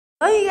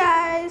Hey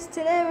guys,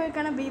 today we're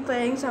gonna be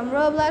playing some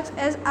Roblox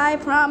as I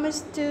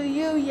promised to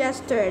you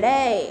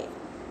yesterday.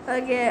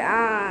 Okay,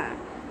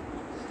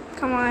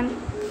 come on,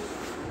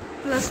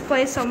 let's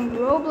play some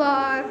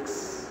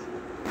Roblox.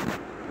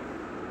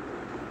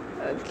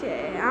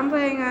 Okay, I'm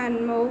playing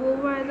on mobile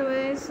by the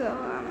way, so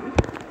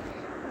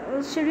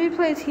should we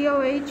play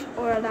TOH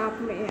or Adopt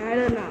Me? I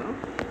don't know.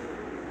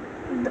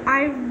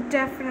 I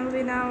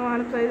definitely not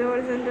want to play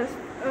those and just,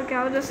 okay,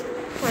 I'll just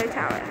play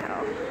Tower Hell.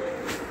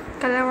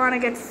 Because I want to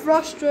get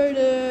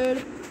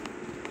frustrated.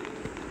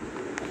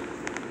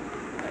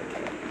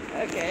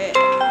 Okay.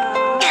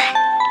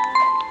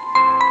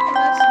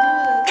 Let's do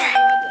this.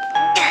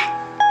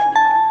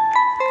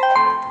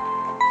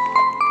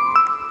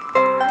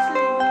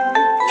 Actually,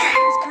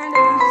 it's kind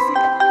of easy.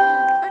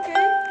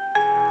 Okay.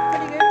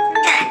 Pretty good.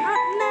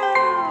 No.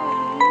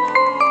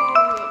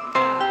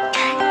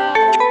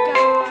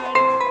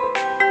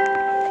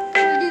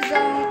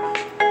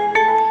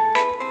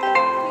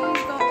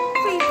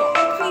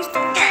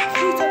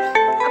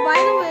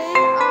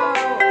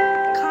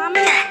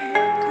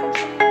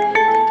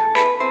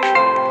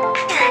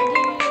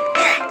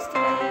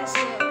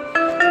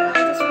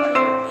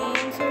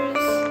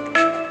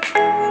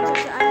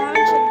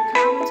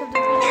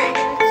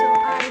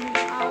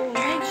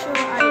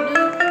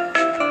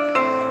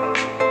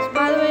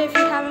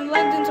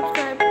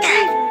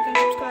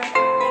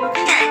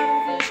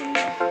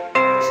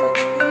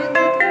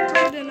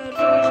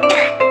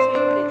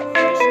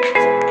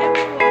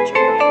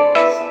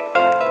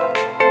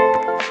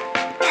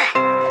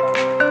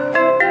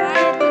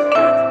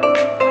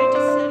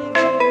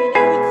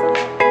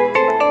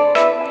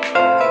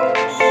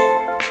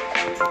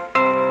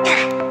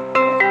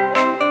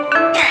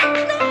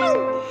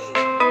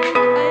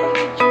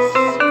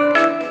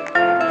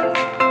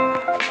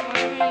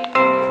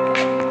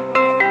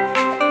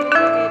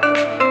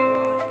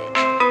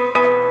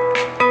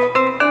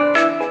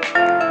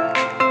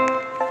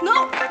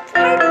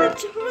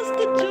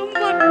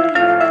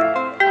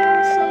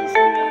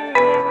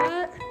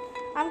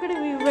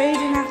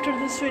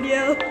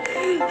 Video.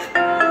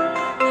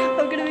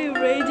 I'm gonna be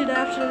raging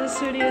after this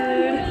video,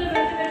 dude.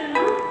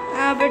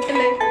 I'm gonna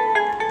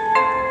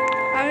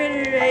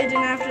be raging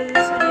after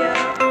this video.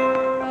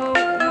 Oh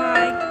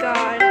my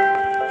god.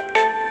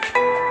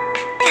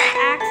 I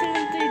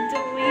accidentally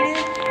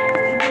deleted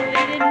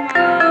my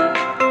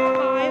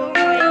file,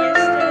 my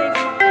yesterday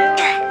file,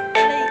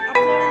 and I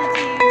uploaded it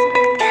to YouTube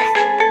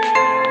yesterday.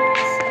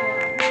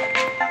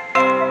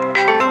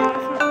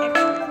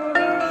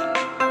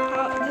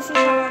 This is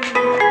how I'm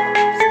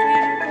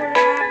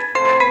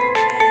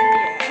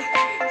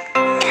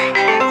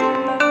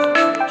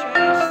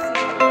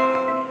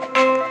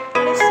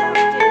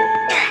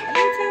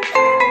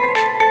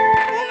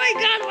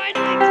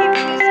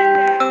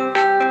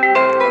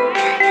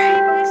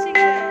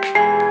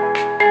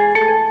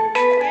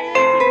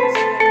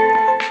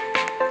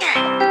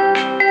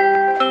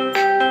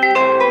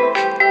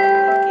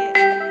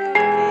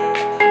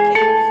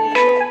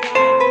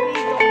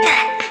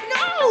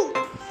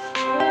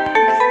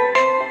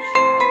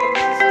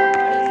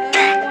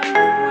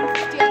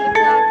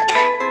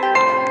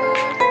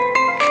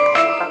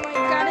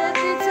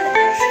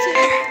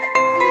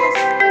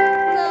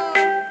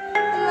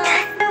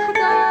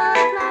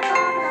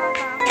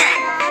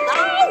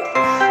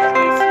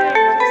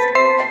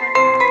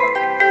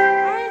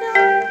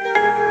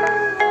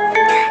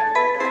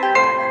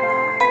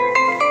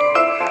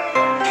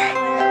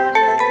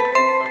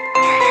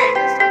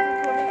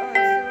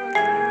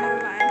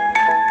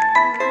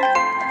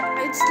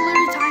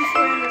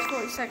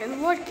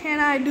seconds. What can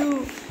I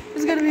do?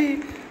 It's gonna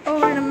be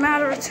over in a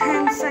matter of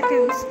 10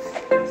 seconds.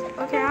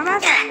 Okay, I'm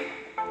at that.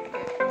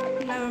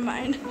 Okay, never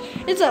mind.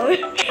 It's over.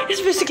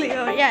 It's basically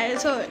over. Yeah,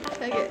 it's over.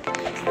 Okay.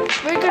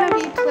 We're gonna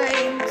be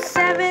playing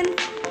seven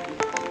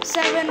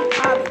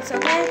obbies,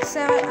 okay?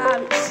 7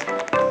 obbies.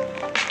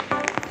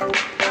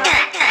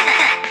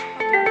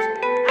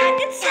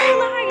 It's so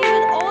laggy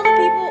with all the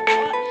people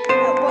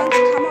at once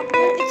come up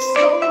here. It's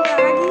so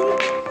laggy.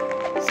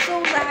 It's so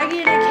laggy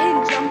and I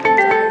can't jump in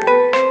time.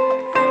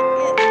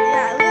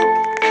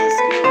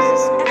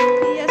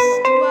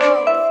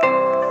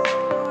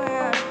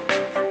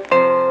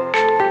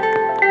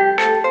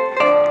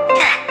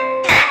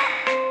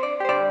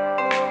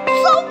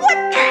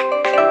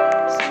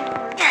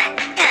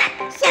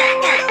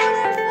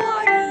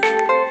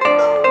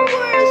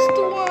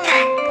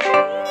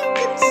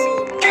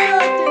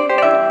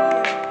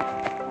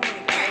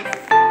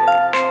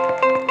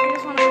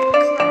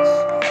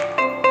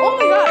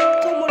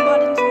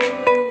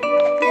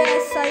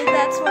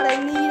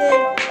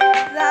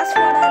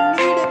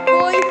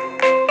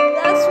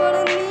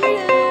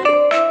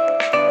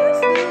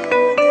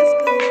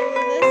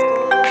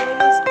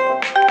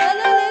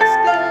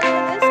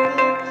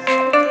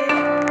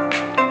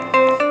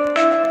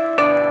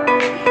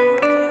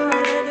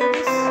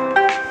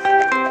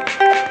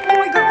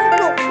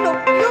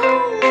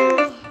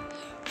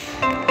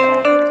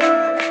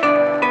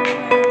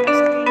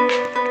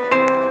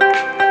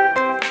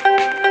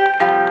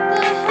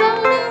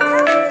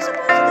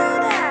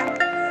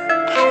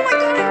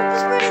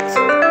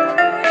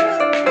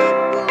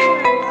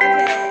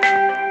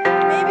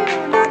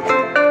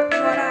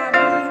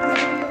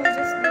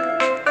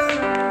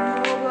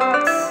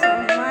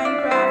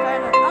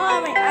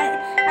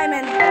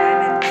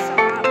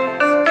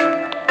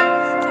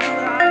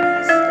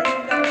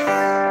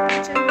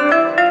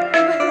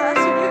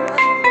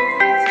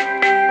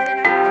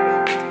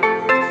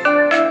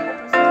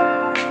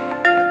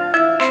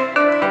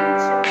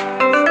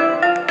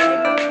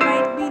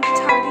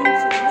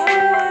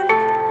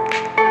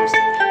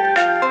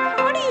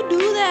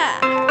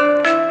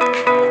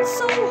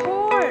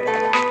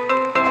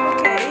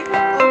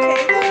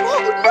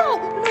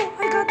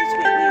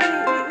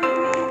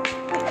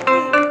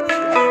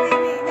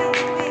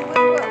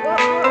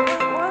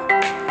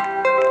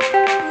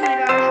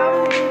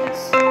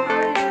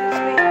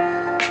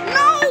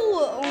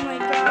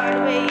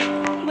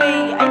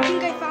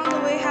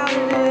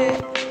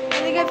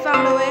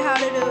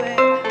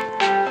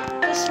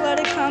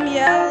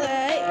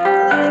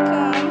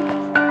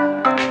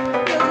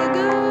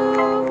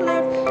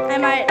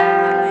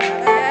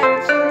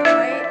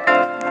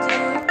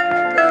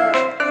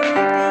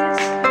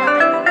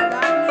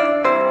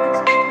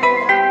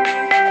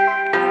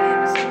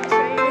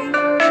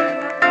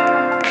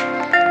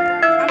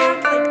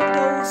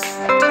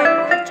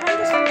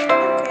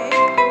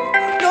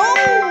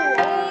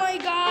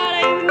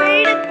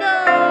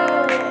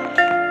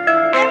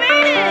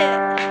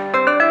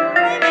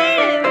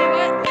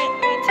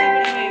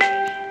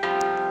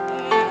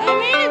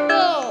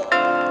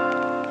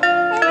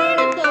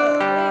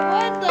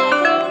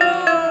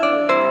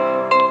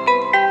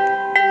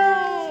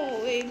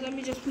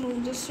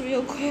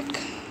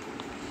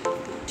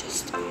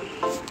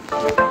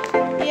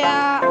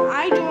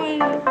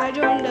 I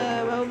joined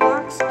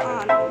Roblox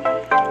on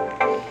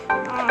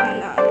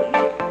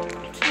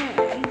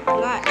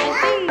I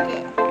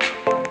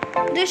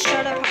think just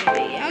shut up,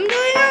 honey. I'm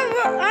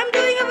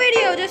doing a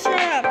video. Just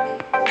shut up.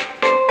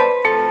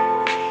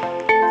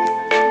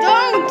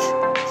 Don't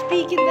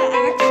speak in the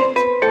accent,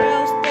 or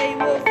else they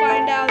will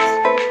find out.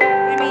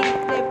 I mean,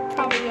 they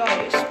probably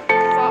always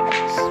fox.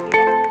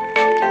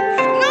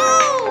 No.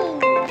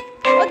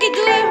 Okay, do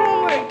your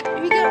homework.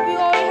 We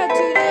only had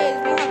 2 days.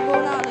 We have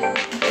gone out.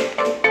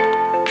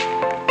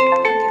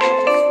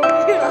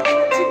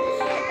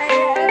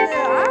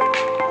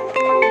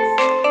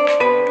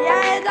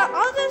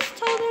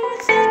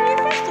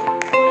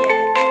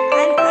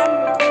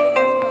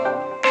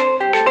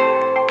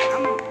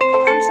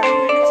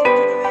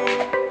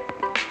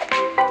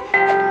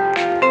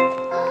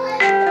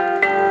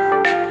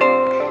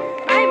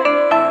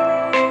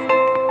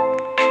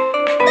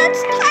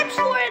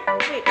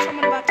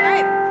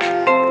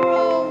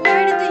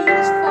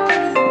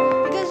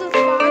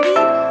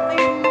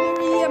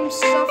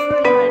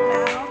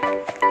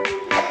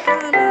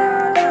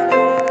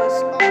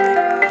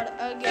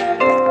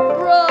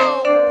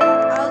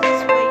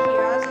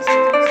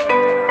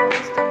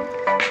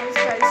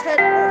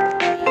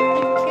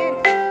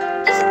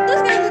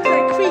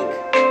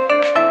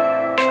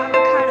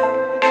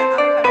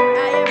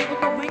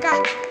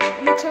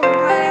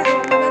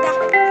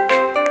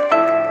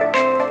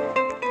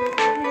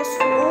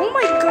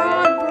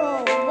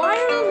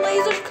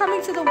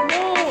 Coming to the wall.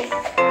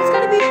 It's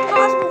gonna be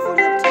impossible for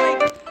them to like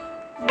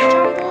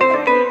jump over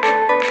here.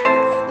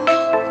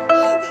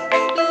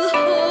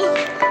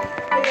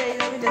 Okay,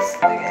 let me just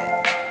okay.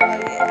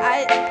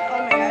 Oh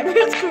my god,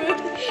 we're screwed.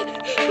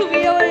 We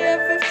only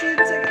have 15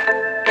 seconds.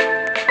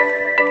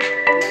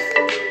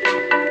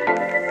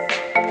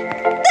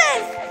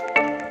 This!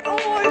 Oh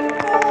my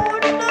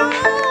god, no!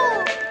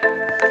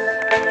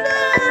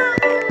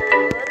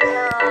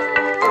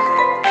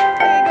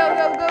 Okay,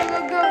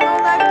 go. No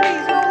lag,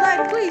 please. No lag,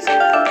 please. No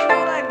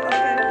lag.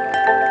 Okay.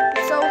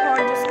 It's so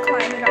hard just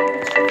climbing up.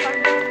 It's so hard.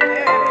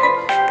 Where?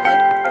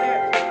 Look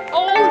where.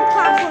 Oh,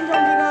 platform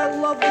jumping. I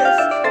love this.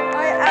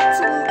 I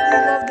absolutely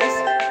love this.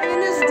 I can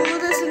just do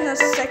this in a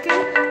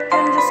second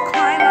and just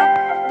climb up,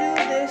 do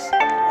this,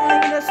 and I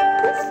can just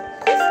poof,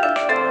 poof.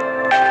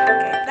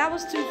 Okay, that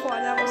was too far.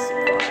 I'm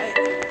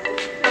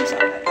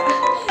sorry.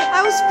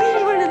 I was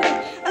speedrunning it.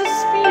 In 30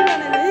 seconds,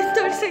 I made it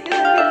to the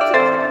second.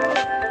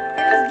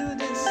 Let's do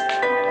this.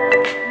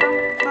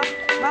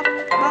 Bop.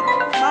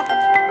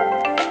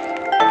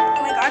 Oh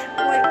my god.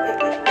 Wait.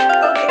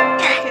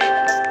 Okay.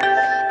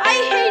 I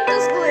hate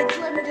this glitch.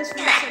 Let me just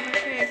reset my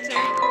character.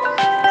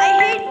 I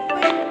hate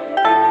when you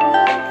move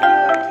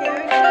your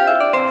character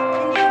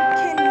and you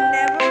can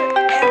never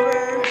ever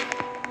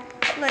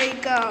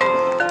like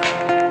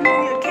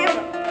move your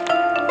camera.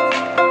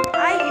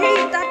 I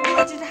hate that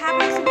glitch. It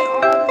happens to me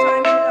all the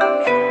time.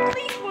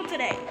 Please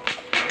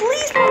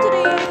spawn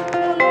today. It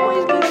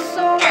annoys me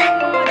so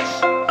much.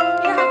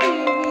 You have to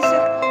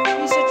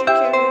reset your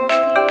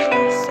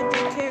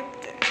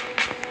character.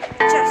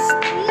 Just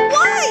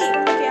why?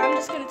 Okay, I'm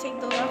just gonna take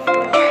the left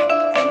road.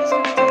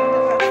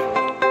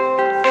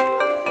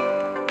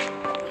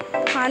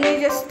 Honey,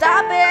 just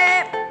stop it.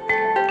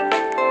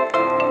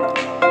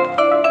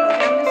 Okay,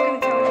 I'm just gonna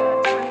tell you what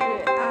time it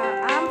is.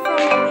 I'm from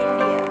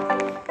India.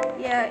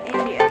 Yeah,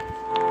 India,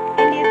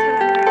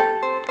 Telangana.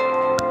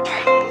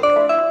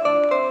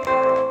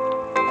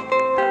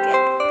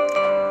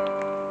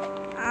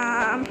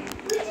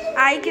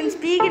 I can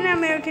speak in an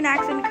American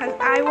accent because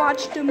I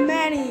watched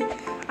many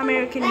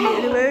American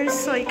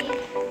YouTubers, like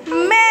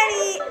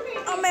many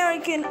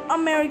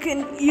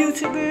American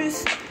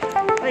YouTubers.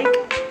 Like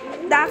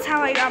that's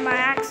how I got my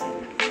accent.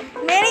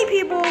 Many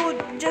people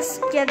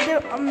just get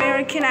their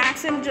American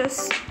accent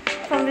just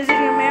from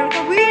visiting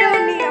America. We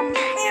don't need an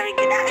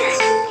American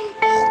accent.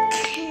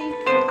 Okay,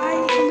 I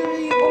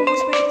literally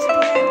almost made it to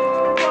the end.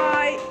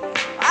 Why?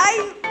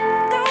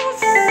 That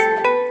was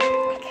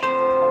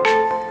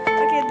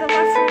okay. The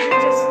left route is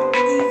just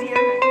easier.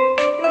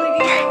 You only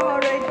can go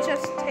hard, right?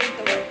 Just take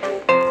the right.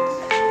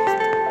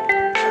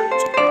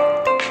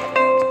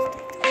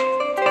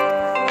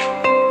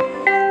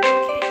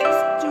 Okay,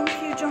 just jump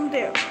here, jump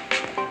there.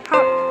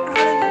 How do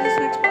you do this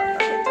next part?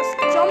 Okay, just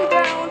jump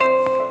down.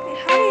 Wait,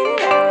 how do you do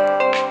that?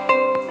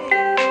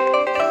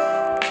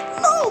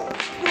 No!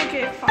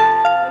 Okay, fine.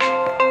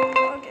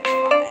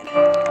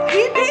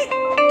 They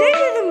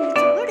did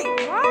invincibility.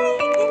 Why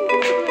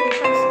invincibility?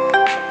 Because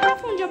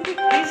platform jumping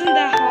isn't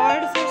that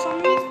hard for some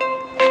reason.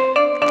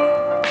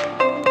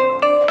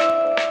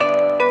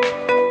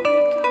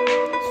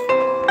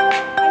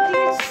 I think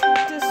it's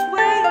this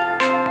way.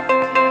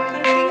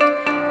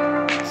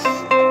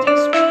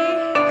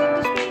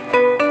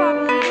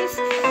 Probably is.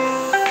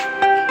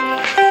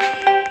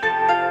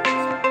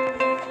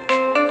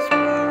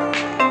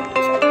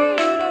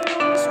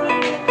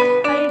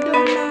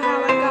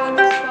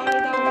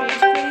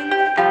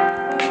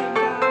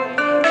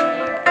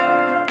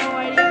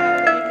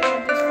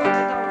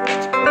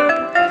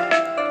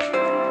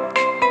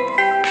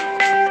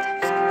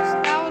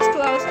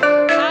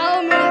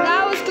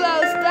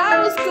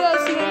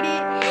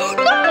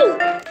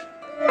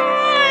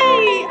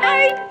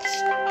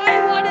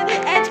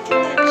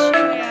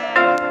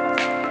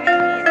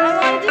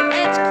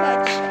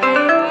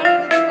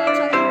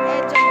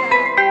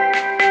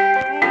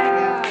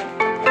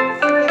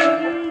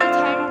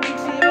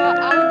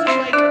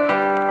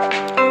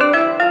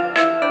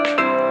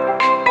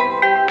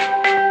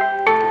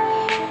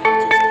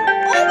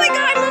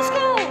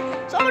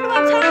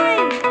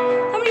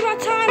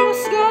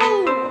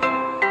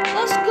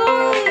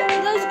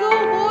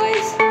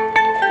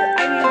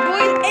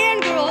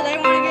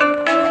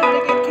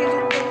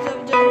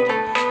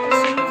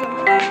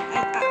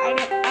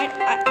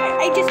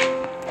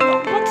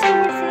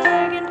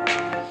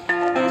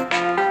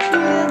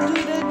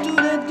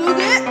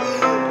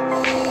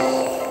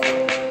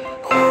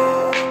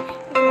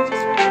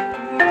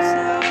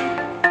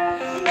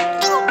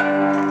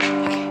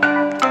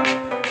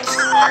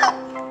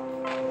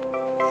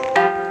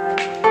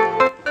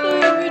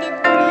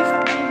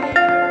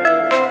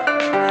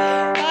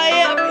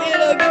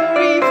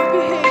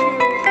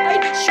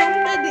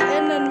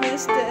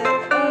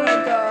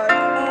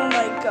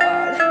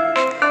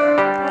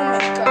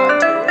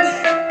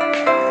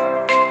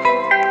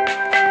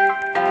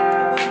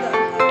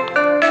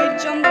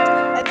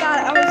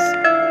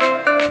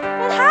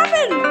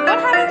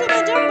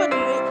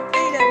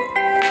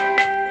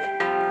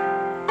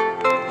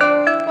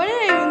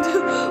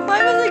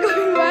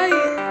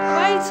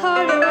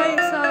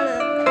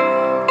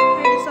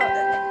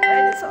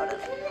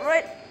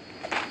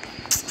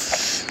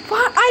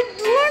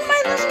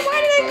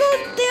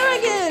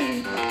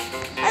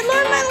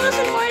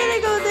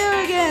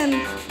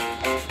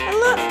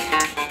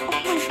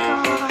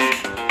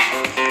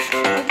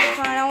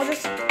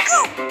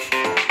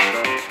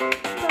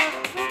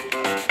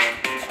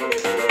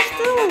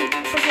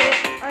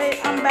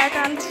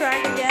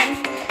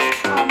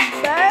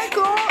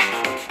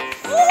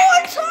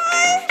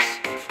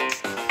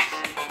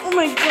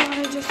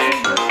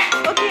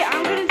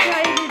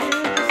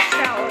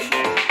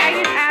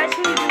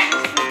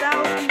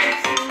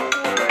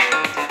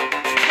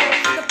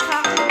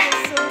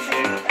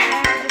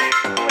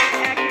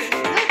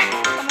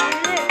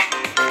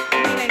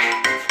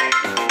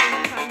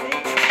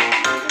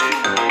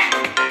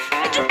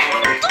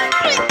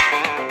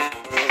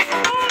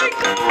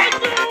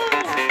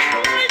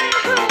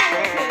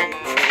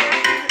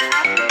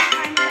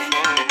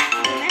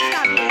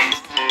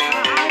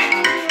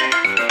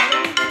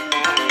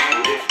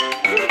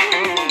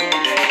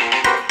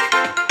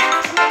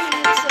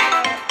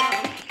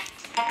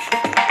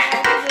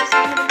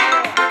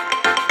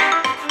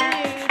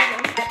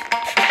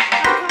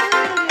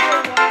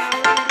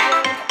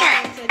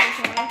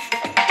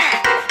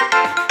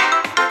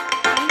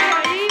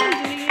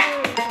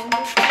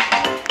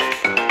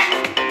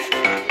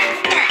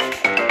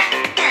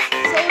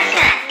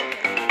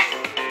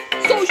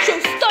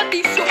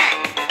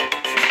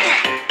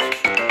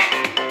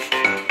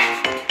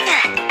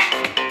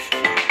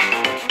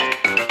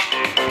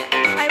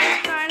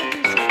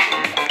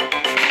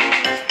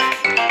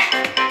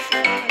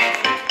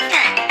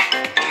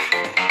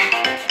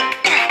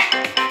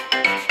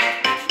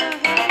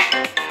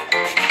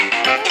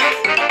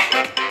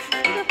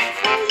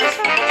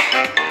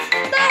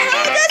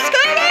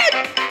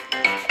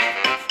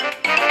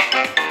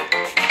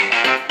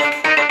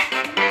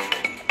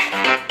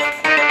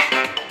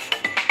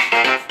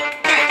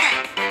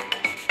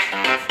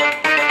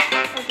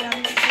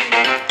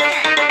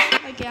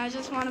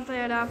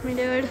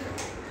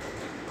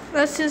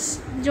 Let's just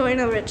join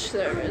a rich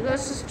server.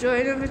 Let's just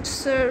join a rich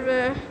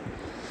server.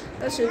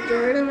 Let's just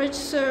join a rich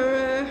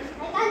server.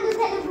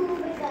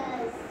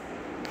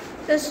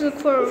 Let's look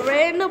for a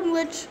random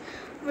rich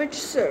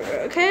server.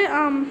 Okay.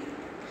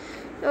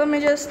 Let me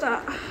just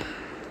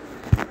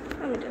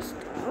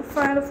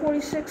find a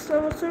 46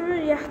 level server.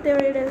 Yeah,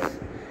 there it is.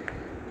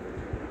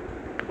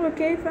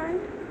 Okay, fine.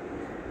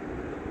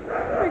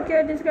 Okay,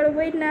 I just gotta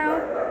wait now.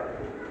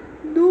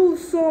 Do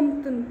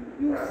something,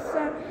 you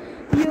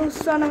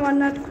son of a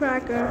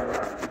nutcracker.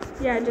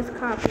 Yeah, just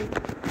copy.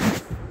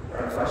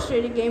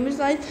 Frustrated Gamers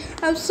like,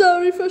 I'm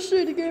sorry,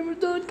 Frustrated Gamer,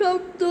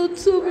 don't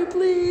sue me,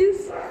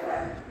 please.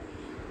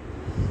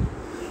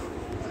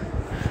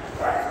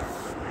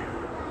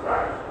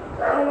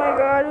 Oh my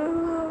god,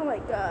 oh my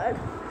god.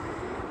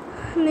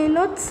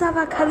 Ninot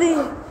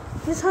Savakade.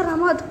 This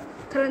Haramad.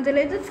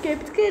 Translated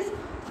escaped case.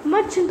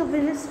 Much in the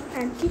village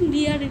and King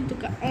Deer into.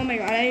 Oh my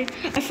god, I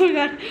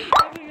forgot. I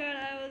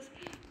was.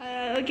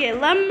 Okay,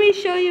 let me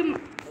show you.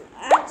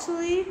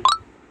 Actually.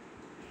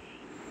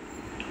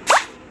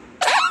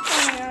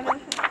 Oh my god.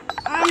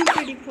 I'm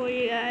pretty poor,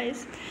 you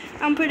guys.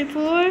 I'm pretty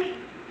poor.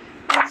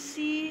 Let's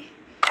see.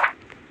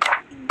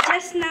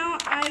 Just now,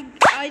 I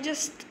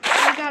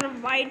got a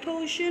white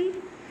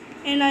potion.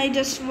 And I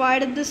just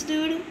whited this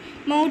dude.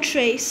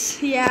 Trace.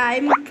 Yeah,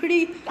 I'm a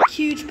pretty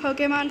huge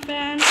Pokemon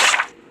fan.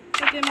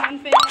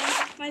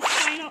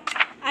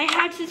 I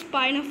had this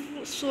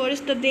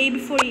Spinosaurus the day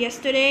before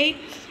yesterday,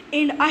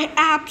 and I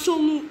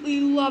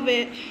absolutely love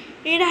it.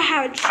 And I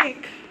have a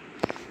chick.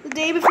 The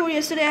day before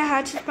yesterday, I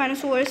had this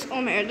Spinosaurus.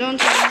 Oh my god, don't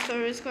tell me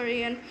server is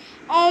Korean.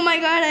 Oh my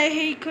god, I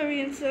hate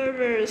Korean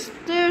servers.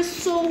 They're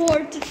so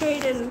hard to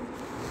trade in.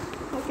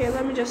 Okay,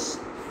 let me just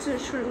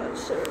search for that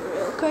server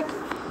real quick.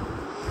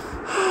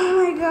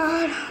 Oh my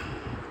god.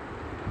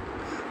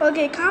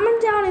 Okay, comment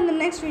down in the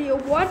next video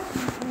what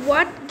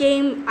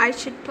game I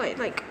should play.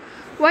 Like,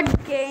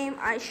 what game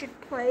I should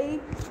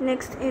play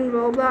next in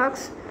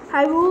Roblox.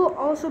 I will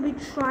also be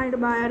trying to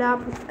buy it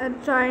up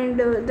and trying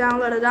to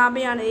download a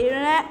Dobby on the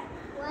internet.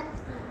 What?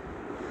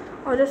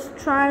 Or just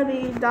try to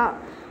be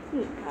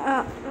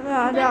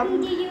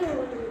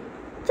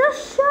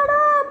Just shut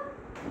up!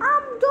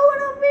 I'm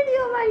doing a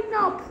video right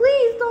now.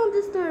 Please don't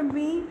disturb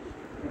me.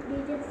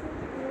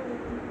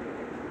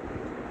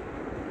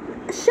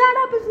 Shut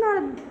up is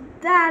not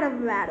that a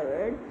bad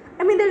word.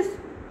 I mean, there's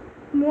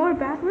more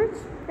bad words.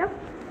 Yep.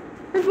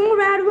 There's more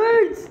bad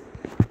words.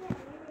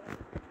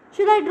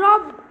 Should I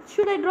drop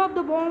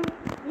the bomb?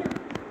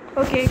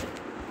 Okay.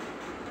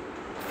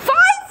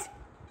 5?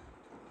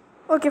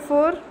 Okay,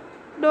 4.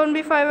 Don't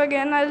be 5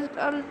 again.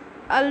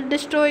 I'll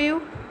destroy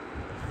you.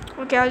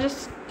 Okay,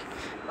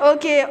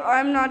 okay,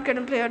 I'm not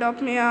gonna play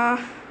Adopt Me.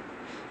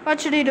 What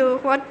should I do?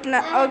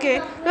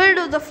 Okay, we'll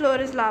do the floor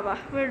is lava.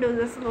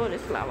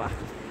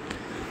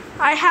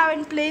 I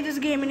haven't played this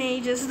game in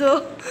ages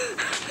though.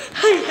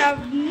 I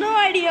have no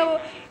idea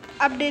what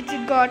updates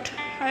it got.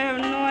 I have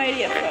no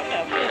idea what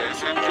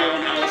updates.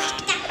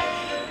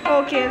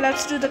 Okay,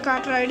 let's do the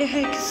car ride.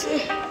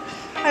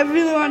 I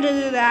really want to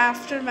do the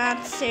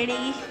Aftermath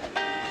City.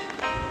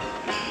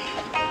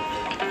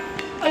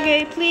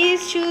 Okay,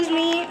 please choose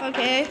me.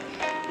 Okay,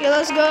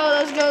 let's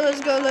go.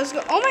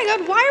 Oh my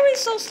god, why are we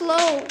so slow?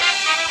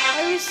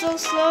 Why are we so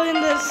slow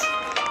in this?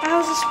 I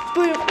was a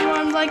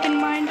speedrun like in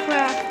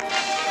Minecraft.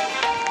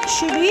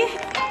 Should we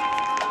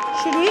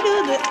do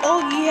this?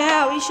 Oh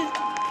yeah, we should.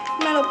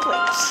 Metal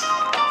plates.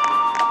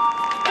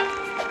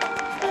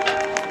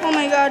 Oh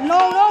my god, no.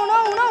 Oh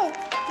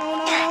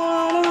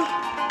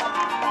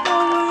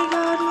my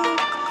god,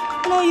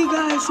 no, you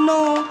guys,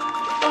 no.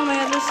 Oh my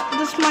god,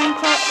 this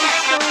Minecraft is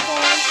so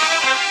hard.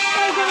 Oh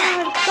my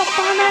god, the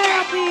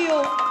banana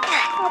peel.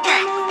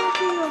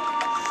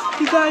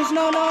 You guys,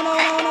 no.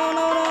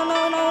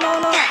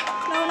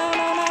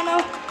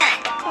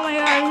 Oh my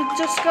god, it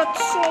just got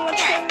so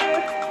much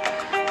heavier.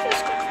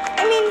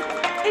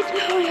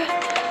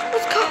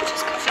 Let's go.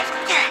 Just go.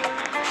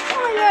 Oh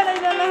my god, I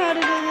don't know how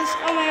to do this.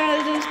 Oh my god, I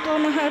just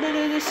don't know how to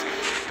do this.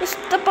 Just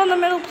step on the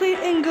metal plate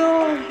and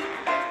go.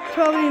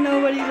 Probably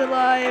nobody's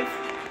alive.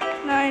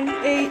 9,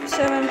 8,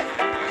 7.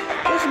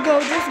 Just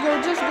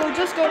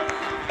go.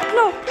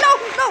 No.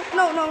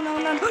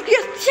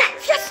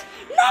 Yes.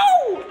 No.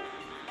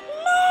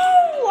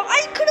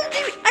 I could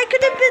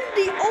have been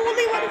the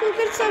only one who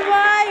could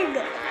survive.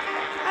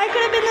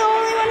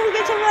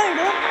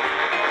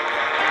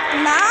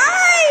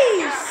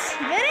 Nice.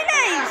 Very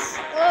nice.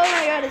 Oh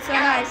my god, it's so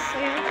nice.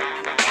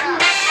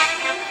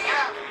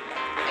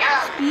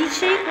 Speed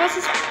shake? What's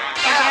this?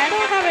 Okay, I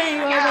don't have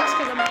any Robux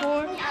because I'm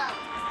poor.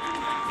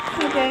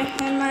 Okay,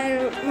 and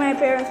my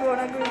parents won't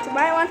agree to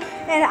buy one.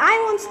 And I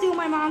won't steal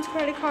my mom's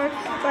credit card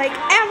like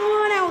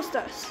everyone else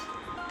does.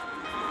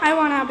 I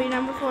want Abby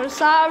number 4.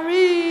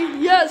 Sorry.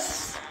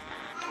 Yes.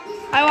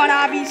 I want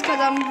Abby's because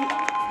I'm...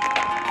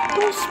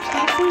 Those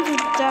platforms are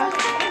death.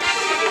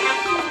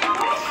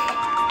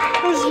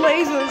 Those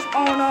lasers.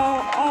 Oh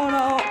no.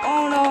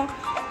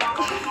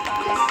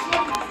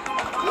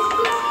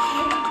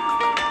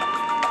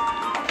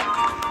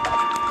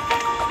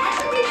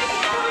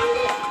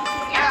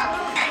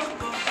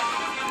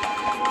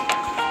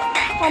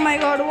 Oh my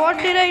god, what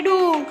did I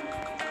do?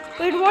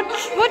 Wait, what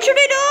should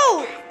I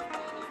do?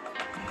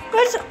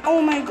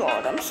 Oh my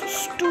god, I'm so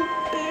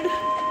stupid.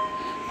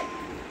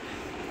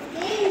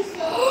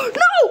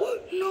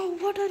 No,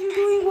 what are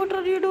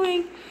you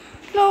doing?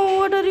 No,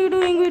 what are you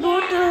doing? Wait,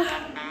 what?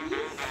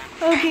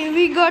 Okay,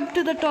 we got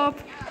to the top.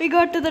 I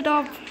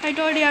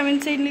told you I'm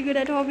insanely good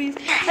at hobbies.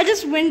 I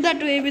just went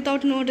that way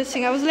without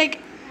noticing. I was like,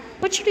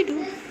 what should I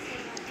do?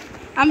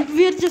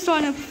 We're just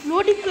on a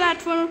floating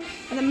platform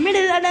in the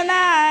middle of the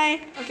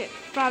night. Okay,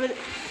 probably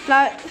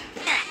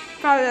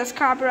that's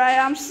copyright.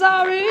 I'm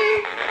sorry.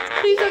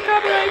 Please don't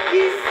copyright,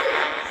 please.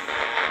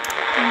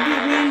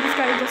 Me and this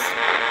guy just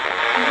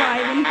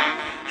driving.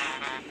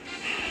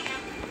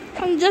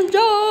 I'm just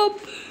up.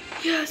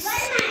 Yes,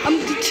 I'm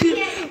one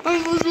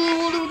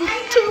of the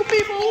two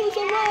people who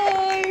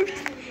survived.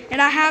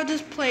 And I have I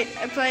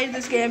played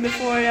this game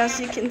before, as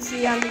you can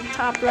see on the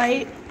top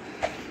right.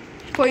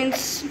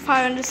 Points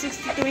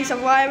 563,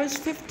 survivors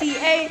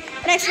 58.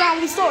 Next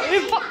round we start.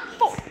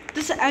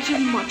 This is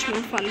actually much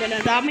more fun than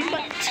Adopt Me,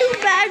 but too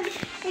bad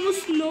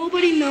almost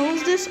nobody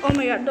knows this. Oh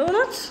my god,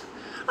 donuts?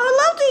 I would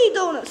love to eat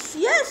donuts.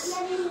 Yes.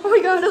 Oh my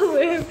god, no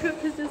way.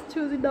 This is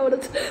choosing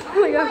donuts.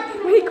 Oh my god,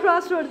 many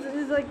crossroads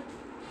is like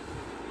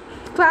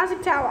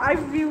classic tower. I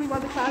really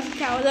want the classic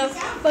tower though.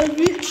 But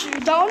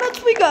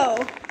donuts we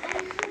go.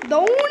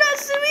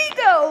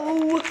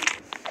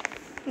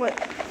 What?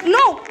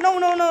 No. We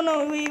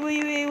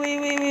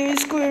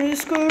screwed.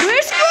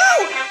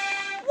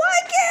 Why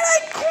can't I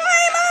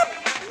climb up?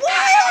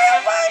 Why are you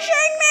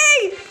pushing me?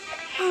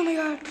 Oh my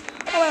god.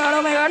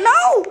 No.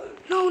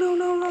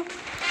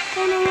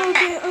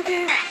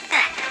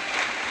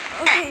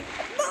 Okay.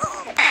 No.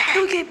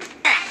 Okay.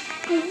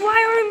 Why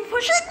are you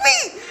pushing me?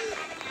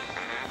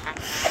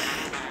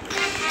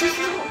 This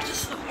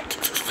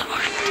is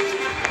hard.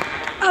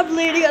 I'm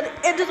leaning at the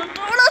end of the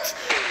donuts.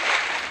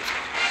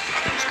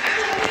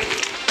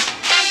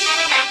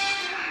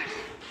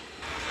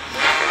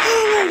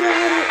 Oh my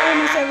god,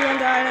 almost everyone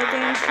died, I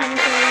think.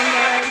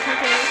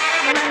 Okay.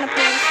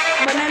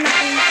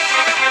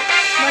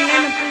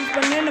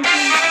 Banana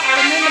please.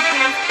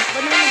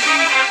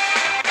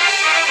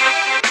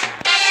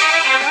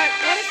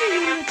 What if we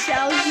do the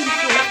challenge in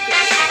first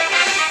person?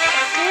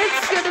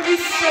 It's gonna be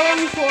so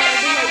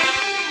important.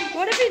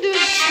 What if we do the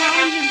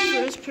challenge in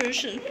first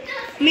person?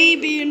 Me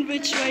being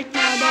rich right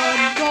now,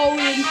 the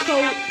golden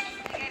coat.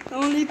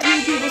 Only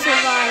 3 people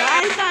survived.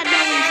 I thought no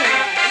one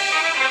survived.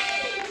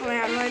 Oh my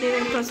god, why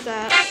didn't I press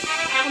that?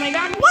 Oh my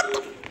god, what the?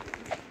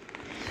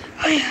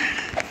 Oh my god.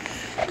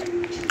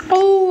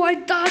 Oh, I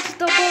dodged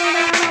the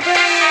banana bread.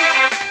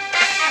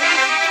 I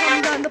just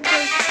jumped on the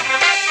first.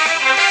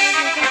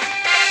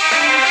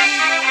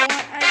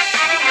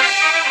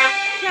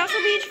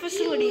 Castle Beach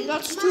facility.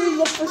 Let's do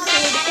the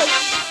facility.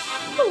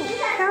 Ooh,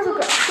 Castle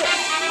Beach.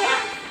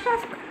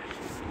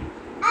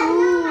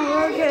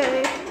 Ooh,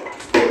 okay.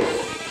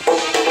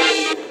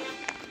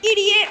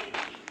 Idiot.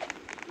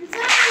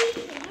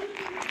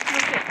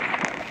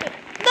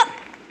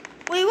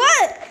 Wait,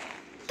 what?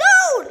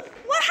 Dude,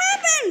 what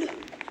happened?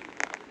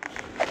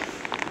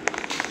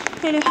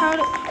 Okay,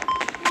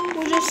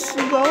 we'll just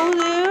go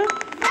there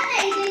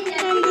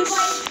and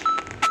just,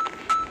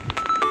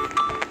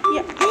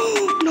 yeah.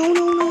 No.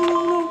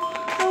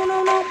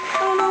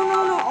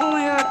 Oh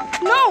my god.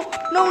 No.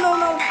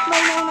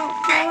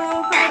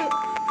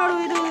 How do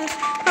we do this?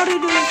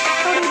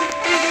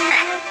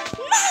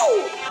 No!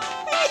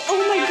 Oh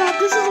my god,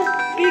 this is the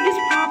biggest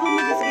problem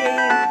with this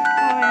game.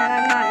 Oh man,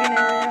 I'm not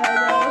gonna realize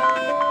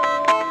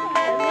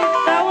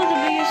that was the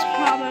biggest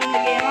problem in the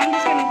game. I'm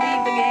just gonna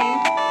leave the game.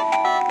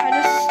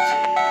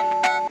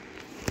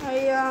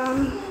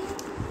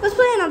 Let's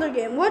play another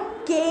game.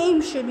 What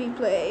game should we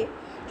play?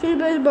 Should we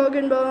play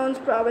Broken Bones?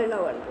 Probably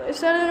no one plays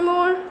that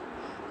anymore.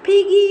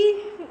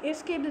 Piggy,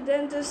 Escape the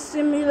Dentist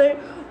Simulator.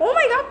 Oh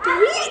my god, 3!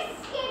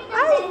 I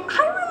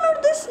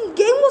remember this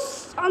game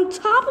was on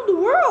top of the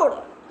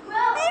world.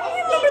 I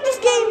remember this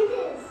game.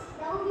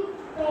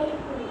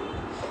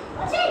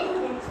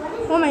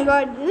 Oh my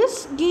god,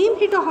 this game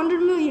hit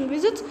 100 million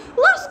visits.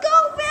 Let's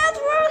go, fans!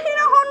 We're hit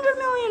 100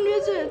 million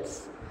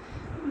visits.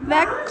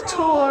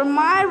 Vector,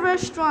 my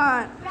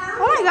restaurant.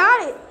 Oh my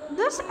god,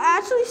 this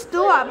actually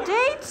still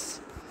updates?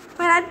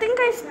 Wait, I think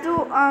I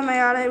still, oh my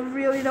god, I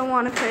really don't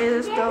want to play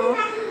this though.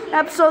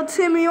 Episode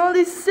Timmy,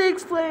 only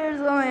 6 players.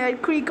 Oh my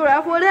god,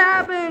 Creekcraft, what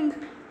happened?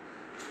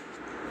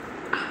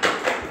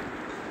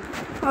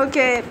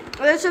 Okay,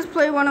 let's just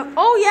play one of,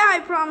 oh yeah, I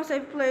promised I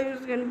played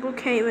in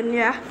Brookhaven,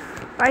 yeah.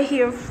 Right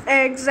here,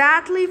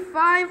 exactly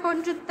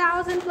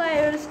 500,000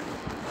 players.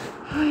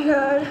 Oh my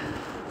god.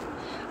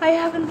 I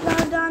haven't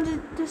logged on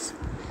to this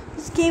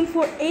game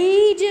for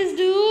ages,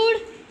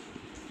 dude.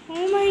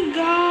 Oh my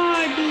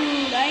god,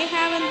 dude. I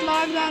haven't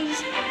logged on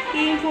this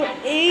game for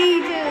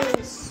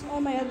ages.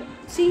 Oh my god.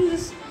 Seeing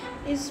this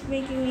is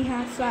making me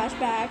have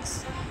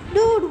flashbacks.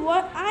 Dude,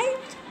 when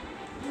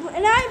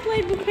I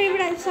played Brookhaven,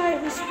 I thought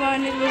it was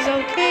fun. It was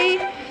okay.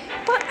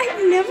 But I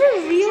never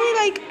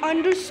really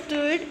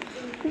understood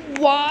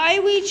why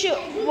we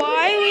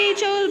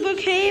chose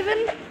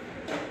Brookhaven.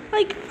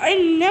 Like, I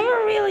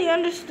never really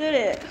understood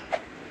it.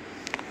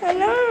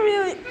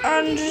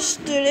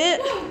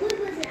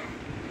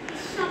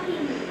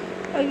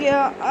 Okay,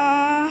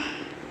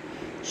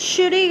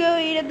 should we go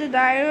eat at the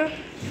diner?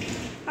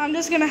 I'm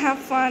just gonna have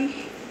fun.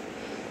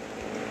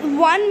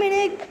 1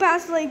 minute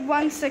past like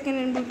 1 second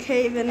in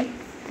Brookhaven.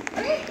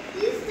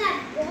 Use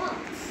that box.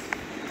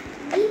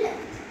 Eat it.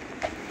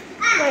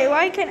 Wait,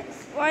 why can't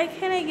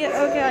I get?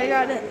 Okay, I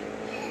got it.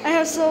 I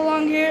have so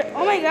long here.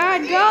 Oh my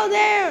God, go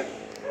there!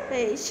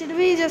 Wait, should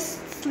we just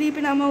sleep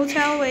in a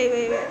motel?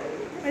 Wait.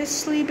 Let's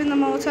sleep in the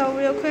motel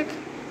real quick.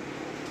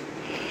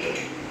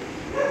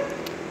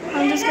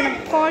 I'm just gonna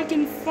park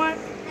in front.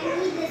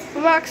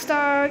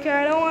 Rockstar. Okay,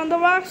 I don't want the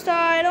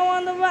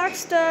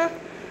Rockstar.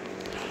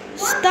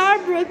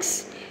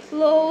 Starbucks.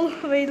 Lol.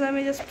 Wait, let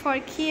me just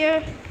park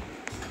here.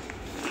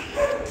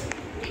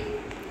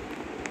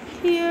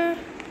 Here.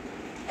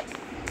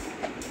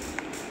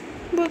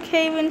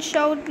 Brookhaven,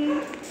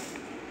 Sheldon.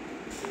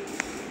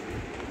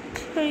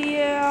 So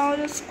yeah, I'll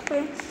just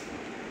click.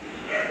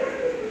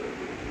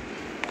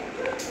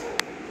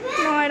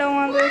 No, I don't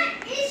want this.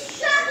 It's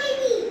shocking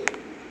me.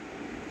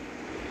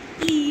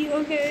 E,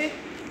 okay.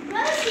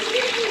 Hush.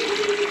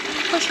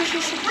 What's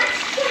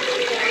shocking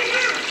me right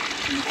now?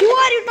 Who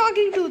are you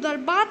talking to? The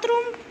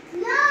bathroom?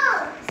 No,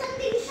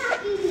 something's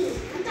shocking me.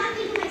 I'm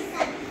talking to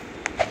myself.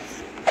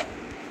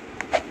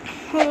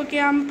 Okay,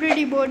 I'm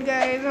pretty bored,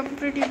 guys.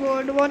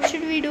 What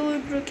should we do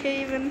in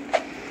Brookhaven?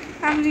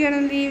 I'm just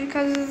gonna leave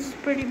because it's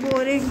pretty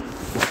boring.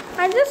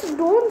 I just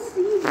don't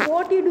see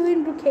what you do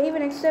in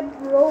Brookhaven except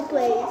role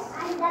plays.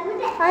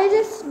 I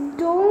just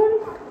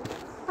don't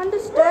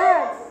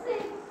understand.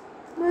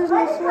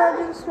 Business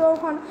Legends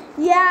Rohan.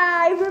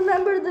 Yeah, I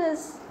remember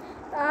this.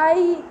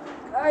 I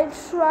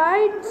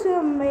tried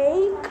to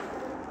make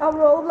a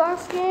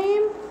Roblox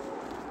game.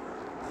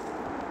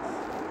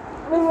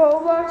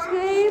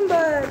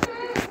 But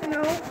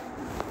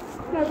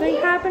nothing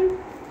happened.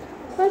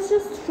 Let's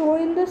just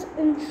join this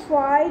and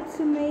try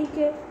to make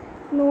it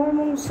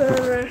normal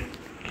server.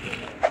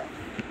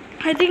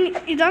 I think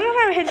it doesn't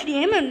have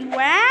HDMI.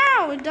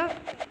 Wow, it does.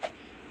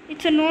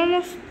 It's a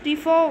normal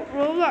default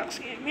Roblox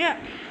game. Yeah,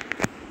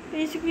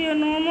 basically a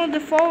normal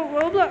default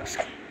Roblox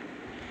game.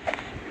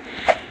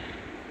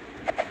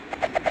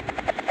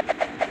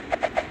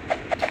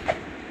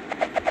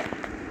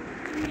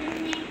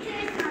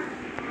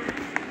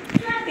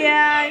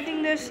 Yeah, I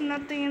think there's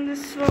nothing in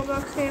this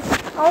Roblox game.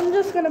 I'm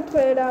just gonna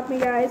play it out, me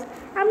guys.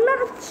 I'm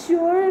not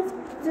sure if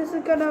this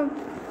is gonna,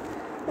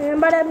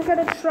 but I'm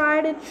gonna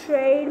try to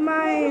trade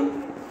my.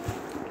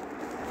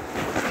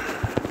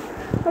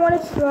 I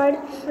want to try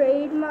to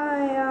trade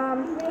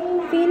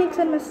my Phoenix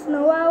and my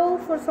Snow Owl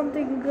for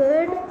something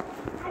good,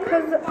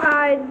 because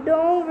I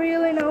don't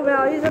really know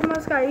values of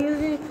Musk. I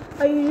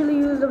usually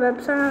use the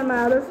website on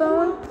my other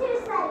phone.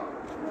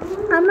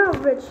 I'm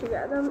not rich, you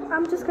guys.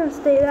 I'm just gonna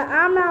stay there.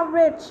 I'm not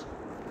rich.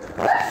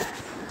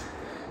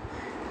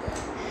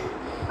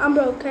 I'm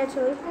broke,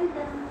 actually.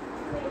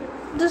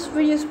 This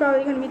video is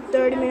probably gonna be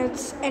 30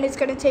 minutes, and it's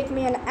gonna take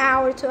me an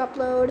hour to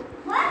upload.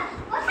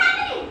 What's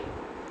happening?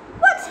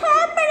 What's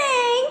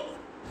happening?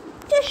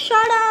 Just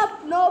shut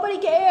up. Nobody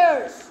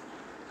cares.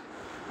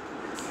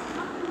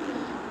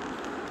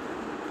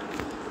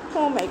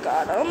 Oh my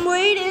God. I'm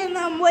waiting.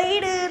 I'm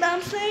hating.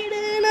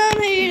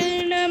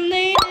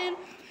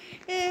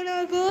 And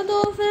I go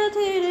to fit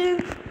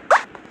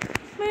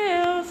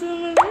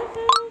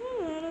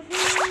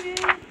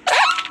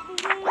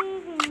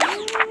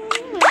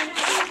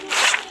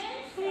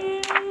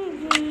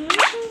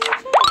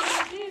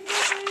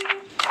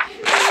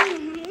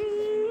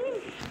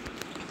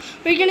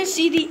We're gonna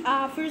see the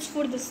offers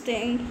for this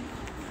thing.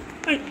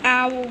 An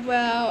owl.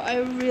 Wow, I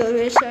really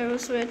wish I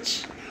was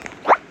rich.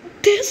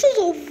 This is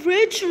a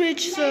rich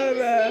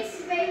server.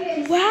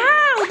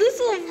 Wow, this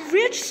is a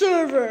rich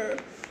server.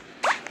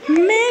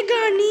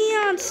 Mega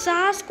Neon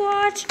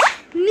Sasquatch,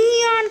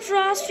 Neon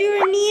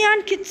Frostfury,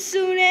 Neon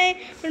Kitsune,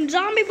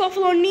 Zombie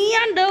Buffalo,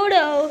 Neon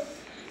Dodo,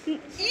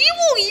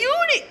 Evil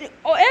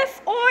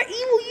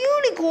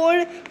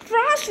Unicorn,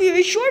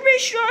 Frostfury, Shortbread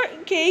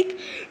Shortcake.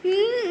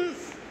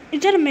 Is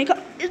that a mega?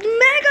 It's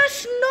Mega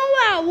Snow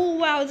Owl. Oh,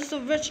 wow, this is so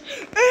rich.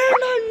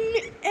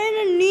 And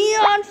a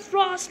Neon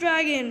Frost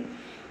Dragon.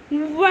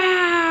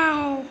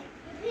 Wow.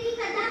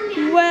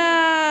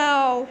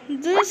 Wow,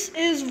 this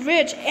is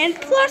rich. And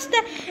plus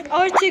the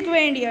Arctic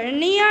Reindeer,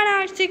 Neon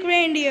Arctic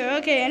Reindeer.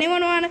 Okay,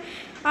 anyone want to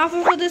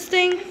offer for this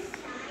thing?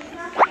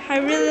 I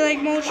really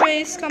like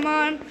Motrace. Come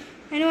on.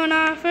 Anyone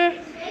offer?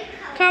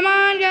 Come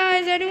on,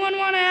 guys. Anyone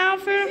want to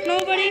offer?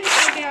 Nobody?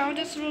 Okay, I'll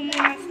just remove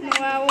my Snow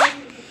Owl.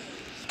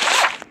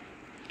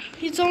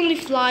 It's only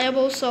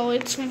flyable, so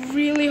it's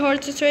really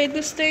hard to trade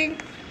this thing.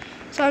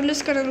 So I'm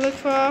just going to look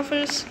for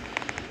offers.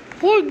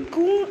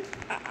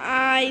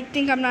 I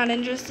think I'm not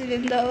interested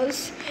in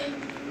those.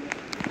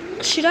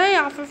 Should I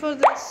offer for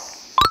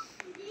this?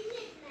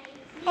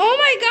 Oh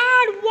my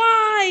God,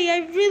 why?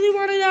 I really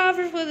wanted to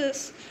offer for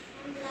this.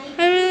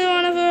 I really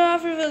want to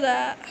offer for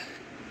that.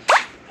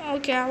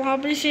 Okay, well,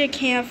 obviously I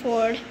can't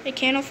afford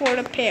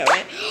to pay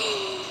it.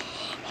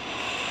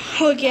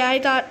 Okay, I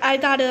thought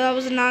that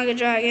was a Naga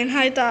dragon.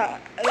 I thought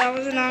that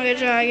was a Naga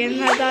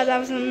dragon. I thought that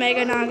was a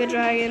Mega Naga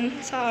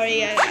dragon.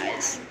 Sorry,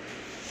 guys.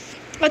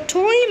 A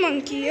toy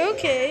monkey.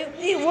 Okay.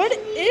 Wait, what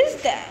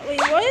is that? Wait,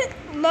 what?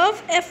 Love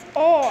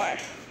FR.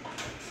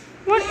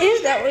 What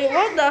is that? Wait,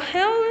 what the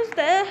hell is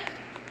that?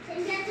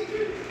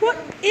 What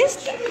is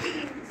that?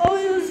 Oh,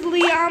 it was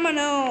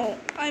Liamano.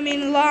 I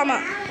mean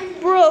llama.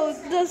 Bro,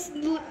 this.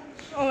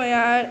 Oh my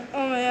god.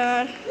 Oh my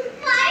god.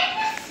 Why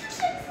is this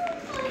shit so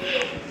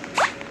funny?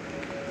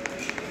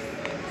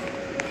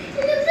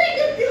 It looks like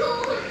a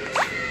dog.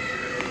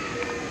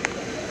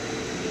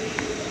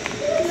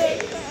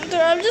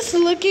 I'm just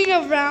looking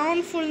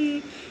around for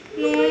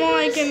normal.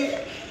 I can.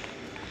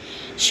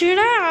 Should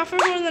I offer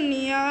for the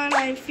neon?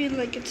 I feel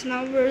like it's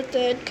not worth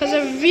it because I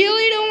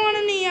really don't want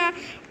a neon.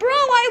 Bro,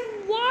 I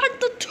want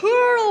the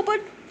turtle,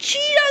 but she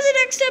doesn't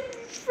accept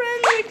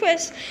friend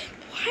requests.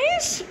 Why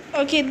is...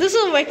 Okay, this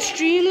is an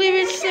extremely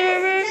rich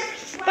server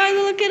by the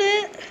look at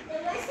it.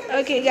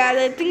 Okay, guys,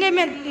 I think I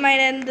might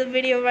end the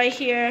video right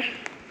here.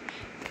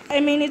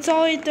 I mean, it's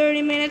only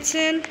 30 minutes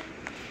in.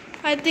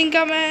 I think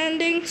I'm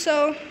ending,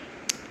 so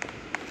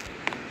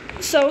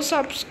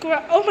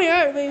subscribe. Oh my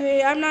god,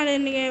 wait, I'm not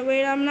ending it.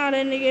 Wait, I'm not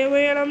ending it.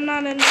 Let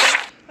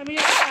me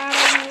just add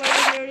on the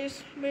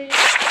legendaries. Wait.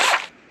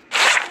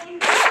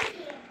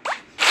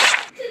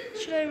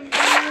 Should I remove?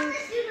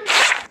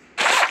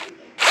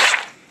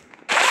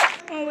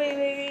 Oh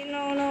wait, no.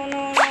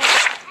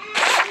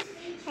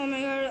 Oh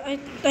my god,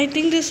 I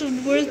think this is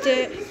worth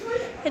it.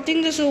 I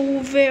think this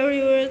is very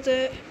worth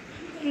it.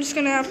 I'm just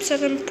gonna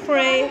accept and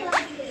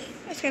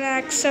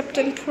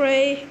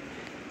pray.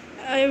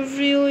 I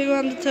really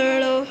want the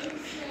turtle.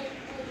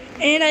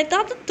 And I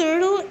thought the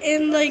turtle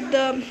and like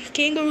the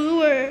kangaroo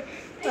were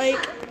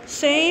like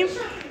same.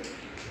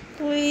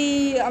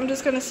 Please, I'm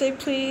just gonna say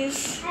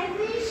please.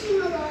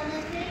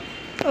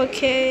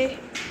 Okay.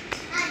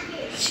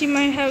 She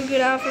might have a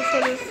good offer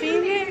for the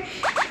female.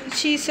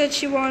 She said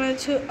she wanted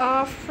to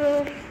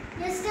offer.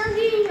 You're still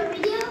doing your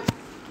video?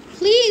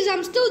 Please,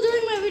 I'm still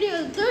doing my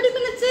video. 30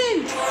 minutes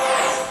in.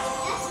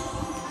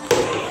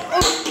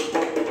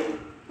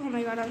 Oh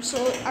my god, I'm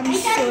so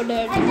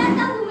dead. I thought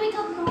that would make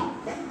up more.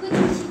 Good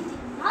cheating,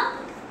 huh?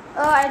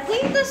 I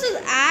think this is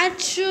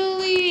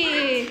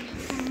actually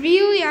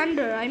really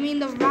under. I mean,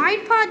 the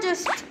right part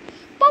just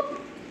boop.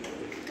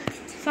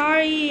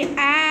 Sorry,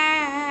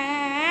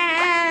 ad.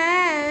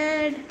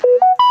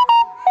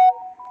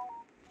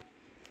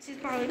 She's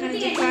probably gonna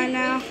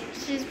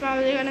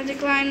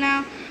decline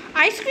now.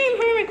 Ice cream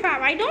hermit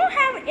crab. I don't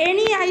have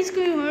any ice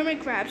cream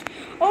hermit crabs.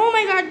 Oh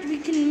my god, we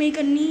can make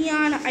a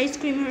neon ice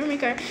cream hermit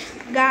crab.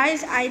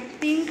 Guys, I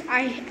think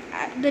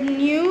the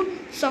new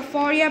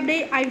Safari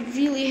update I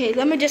really hate.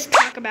 Let me just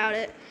talk about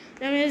it.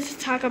 No,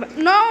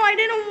 I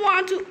didn't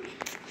want to.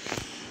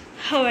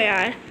 Oh my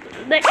god.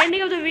 The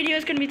ending of the video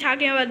is gonna be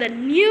talking about the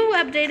new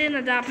update in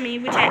Adopt Me,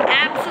 which I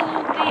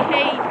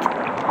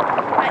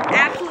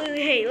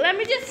absolutely hate. Let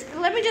me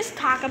just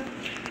talk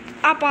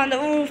up on the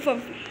roof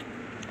of.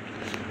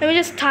 Let me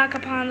just talk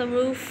upon the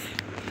roof.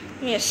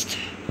 Just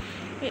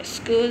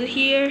go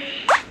here.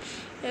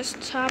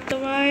 Just top the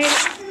right.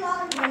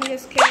 Let me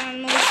just get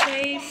on my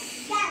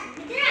face. It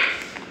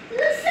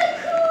looks so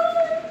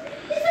cool.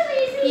 It's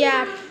amazing.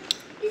 Yeah.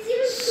 It's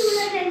even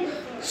cooler than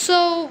before.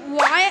 So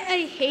why I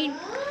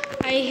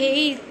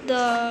hate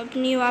the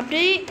new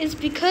update is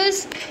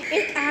because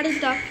it added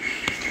the.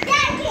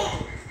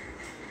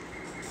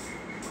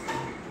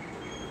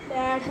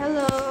 Dad,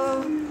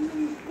 hello.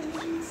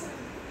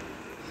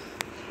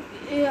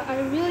 Yeah, I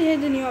really hate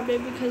the new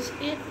update because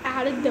it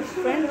added the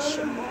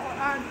friendship.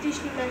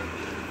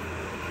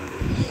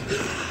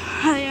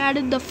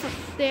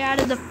 They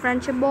added the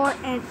friendship board,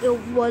 and it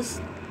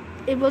was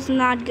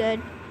not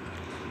good.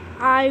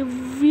 I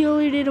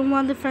really didn't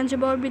want the friendship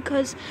board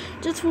because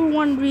just for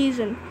one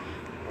reason,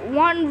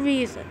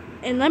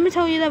 and let me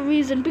tell you that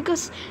reason,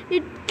 because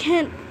it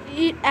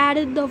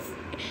added the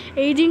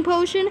aging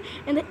potion,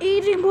 and the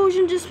aging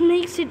potion just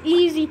makes it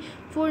easy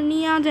for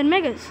neons and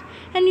megas,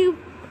 and you're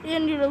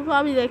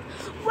probably like,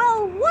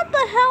 well, what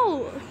the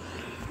hell?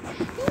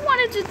 You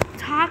wanted to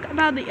talk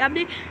about the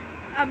update,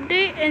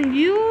 and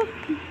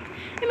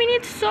I mean,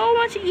 it's so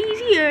much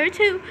easier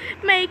to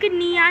make a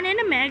neon and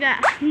a mega.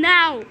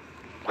 No,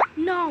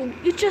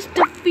 you just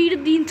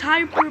defeated the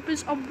entire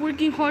purpose of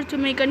working hard to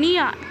make a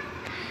neon.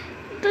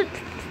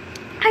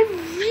 I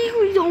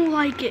really don't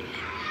like it.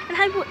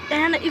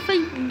 And if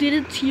I did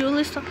a tier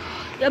list of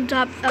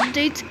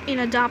updates in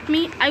Adopt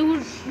Me, I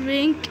would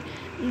rank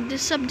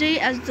this update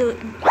as the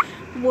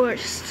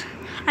worst.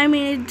 I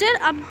mean, it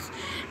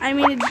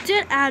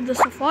did add the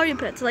safari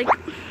pets, like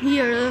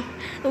here,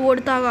 the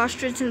warthog,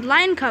 ostrich, and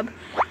lion cub.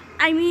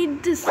 I mean,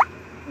 this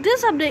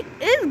update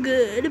is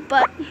good,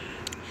 but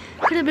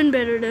could have been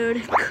better, dude.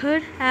 It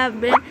could have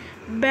been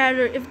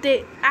better if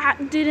they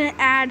didn't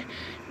add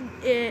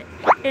it.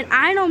 And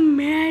I know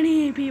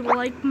many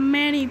people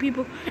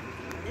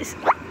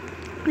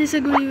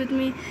disagree with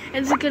me,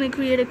 and it's gonna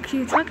create a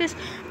huge ruckus,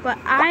 but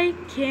I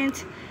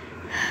can't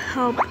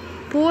help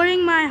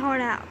pouring my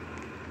heart out.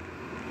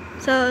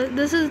 So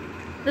this is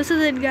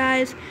it,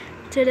 guys.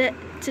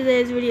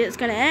 Today's video is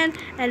gonna end,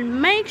 and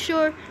make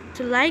sure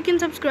to like and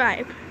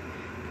subscribe.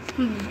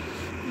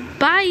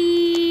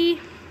 Bye.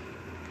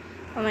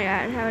 Oh my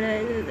god, how did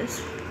I do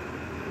this?